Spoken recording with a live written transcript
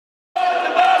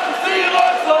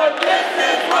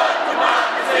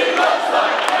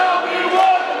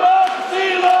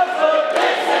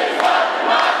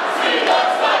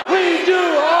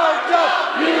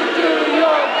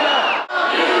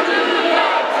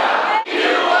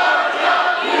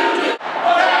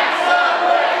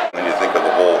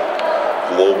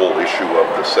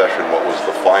session what was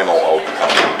the final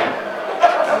outcome.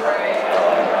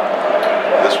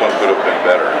 This one could have been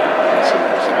better.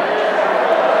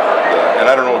 And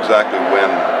I don't know exactly when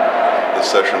the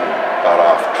session got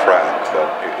off track, but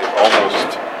it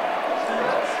almost,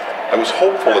 I was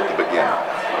hopeful at the beginning.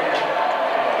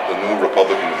 The new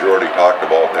Republican majority talked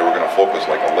about they were going to focus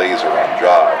like a laser on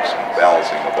jobs and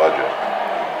balancing the budget.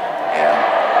 And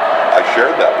I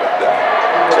shared that with them.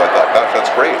 So I thought, gosh, that's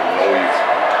great. You know,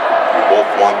 we both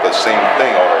want the same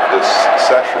thing out of this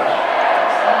session.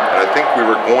 And I think we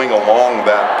were going along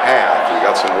that path. We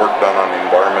got some work done on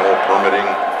environmental permitting.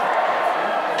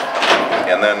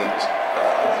 And then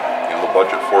the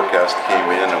budget forecast came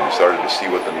in and we started to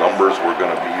see what the numbers were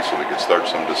going to be so we could start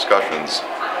some discussions.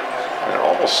 And it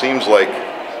almost seems like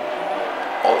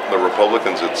the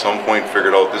Republicans at some point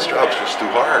figured out this job's just too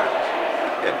hard.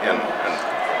 And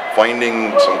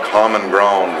finding some common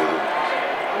ground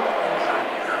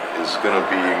is going to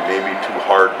be maybe too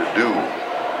hard to do.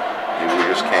 Maybe we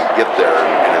just can't get there.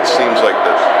 And it seems like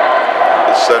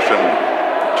the session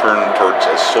turned towards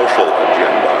a social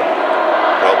agenda,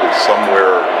 probably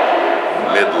somewhere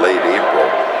mid-late April.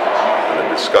 And the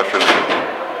discussion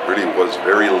really was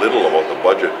very little about the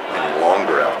budget any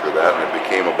longer after that. And it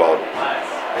became about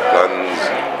guns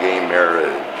and gay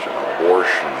marriage and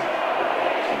abortion.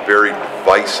 Very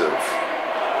divisive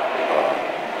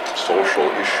social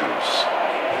issues,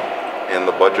 and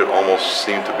the budget almost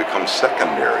seemed to become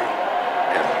secondary.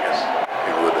 And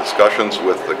you know, the discussions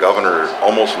with the governor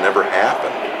almost never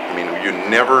happened. I mean, you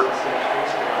never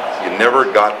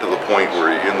got to the point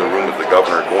where you're in the room with the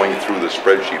governor going through the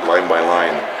spreadsheet line by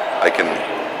line.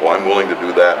 I'm willing to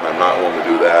do that, and I'm not willing to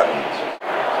do that. And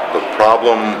the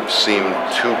problem seemed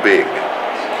too big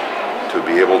to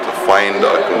be able to find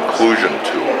a conclusion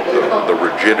to. The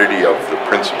rigidity of the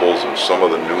principles of some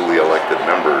of the newly elected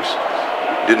members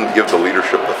didn't give the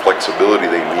leadership the flexibility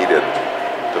they needed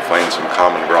to find some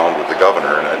common ground with the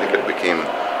governor, and I think it became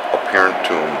apparent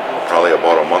to him probably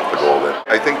about a month ago that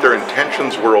I think their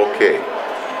intentions were okay.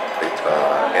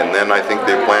 And then I think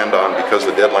they planned on, because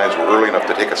the deadlines were early enough,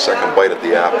 to take a second bite at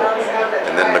the apple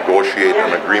and then negotiate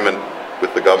an agreement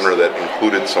with the governor that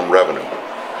included some revenue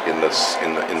in the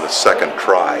second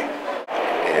try.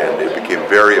 And it became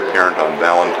very apparent on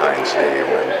Valentine's Day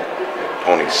when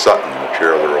Tony Sutton, the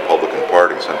chair of the Republican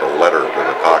Party, sent a letter to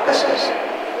the caucuses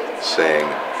saying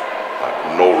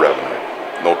no revenue,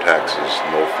 no taxes,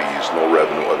 no fees, no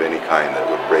revenue of any kind that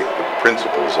would break the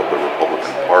principles of the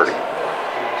Republican Party.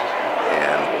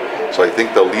 And so I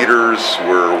think the leaders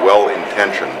were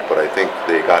well-intentioned, but I think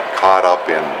they got caught up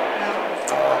in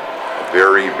a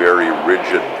very, very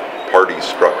rigid party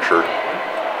structure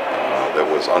that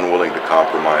was unwilling to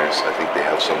compromise. I think they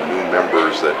have some new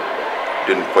members that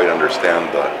didn't quite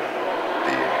understand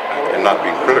and not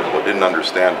being critical, but didn't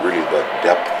understand really the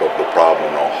depth of the problem,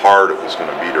 how hard it was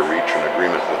going to be to reach an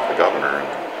agreement with the governor.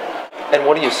 And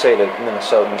what do you say to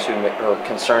Minnesotans who are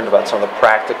concerned about some of the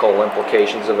practical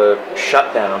implications of a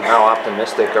shutdown? How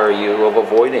optimistic are you of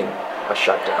avoiding a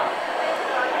shutdown?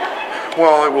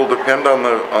 Well, it will depend on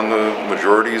the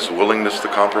majority's willingness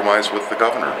to compromise with the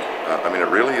governor. I mean,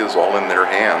 it really is all in their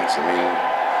hands. I mean,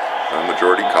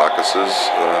 majority caucuses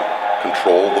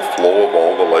control the flow of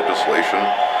all the legislation.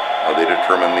 They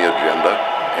determine the agenda,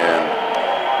 and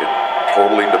it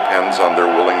totally depends on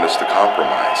their willingness to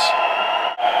compromise.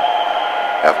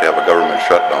 Have to have a government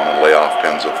shutdown and lay off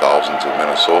tens of thousands of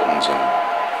Minnesotans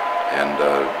and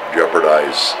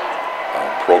jeopardize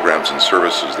programs and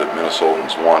services that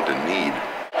Minnesotans want and need.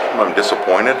 I'm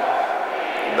disappointed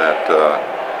that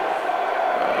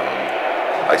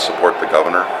I support the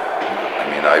governor. I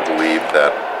mean, I believe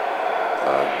that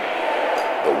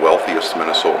the wealthiest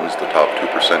Minnesotans, the top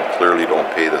 2%, clearly don't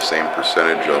pay the same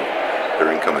percentage of their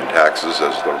income and taxes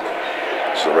as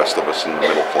the rest of us in the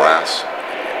middle class.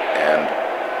 And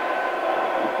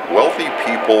wealthy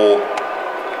people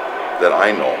that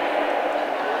I know,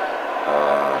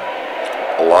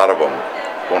 a lot of them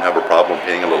don't have a problem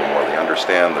paying a little more. They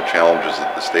understand the challenges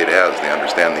that the state has. They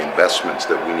understand the investments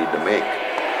that we need to make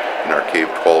in our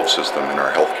K-12 system, in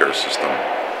our healthcare system.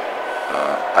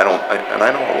 I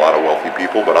know a lot of wealthy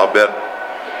people, but I'll bet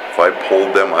if I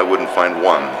polled them, I wouldn't find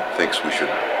one that thinks we should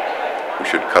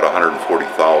cut 140,000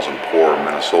 poor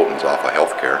Minnesotans off of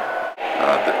healthcare.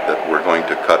 That we're going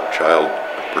to cut child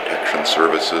protection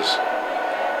services,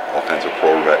 all kinds of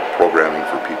programming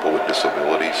for people with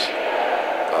disabilities.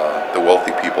 The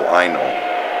wealthy people I know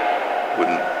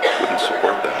wouldn't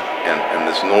support that. And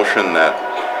this notion that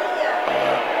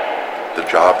the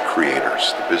job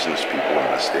creators, the business people in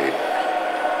the state,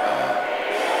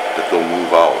 that they'll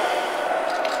move out,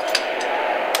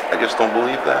 I just don't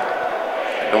believe that.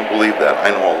 I don't believe that.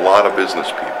 I know a lot of business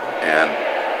people, and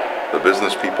the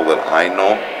business people that I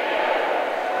know,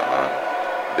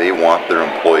 they want their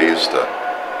employees to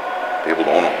be able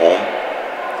to own a home,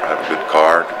 or have a good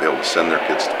car, to be able to send their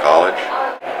kids to college.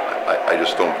 I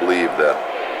just don't believe that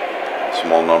a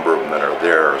small number of them that are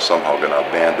there are somehow going to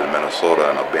abandon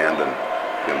Minnesota and abandon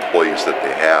the employees that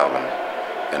they have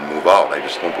and move out. I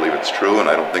just don't believe it's true, and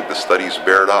I don't think the studies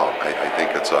bear it out. I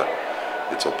think it's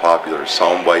a popular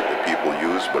soundbite that people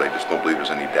use, but I just don't believe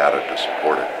there's any data to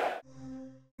support it.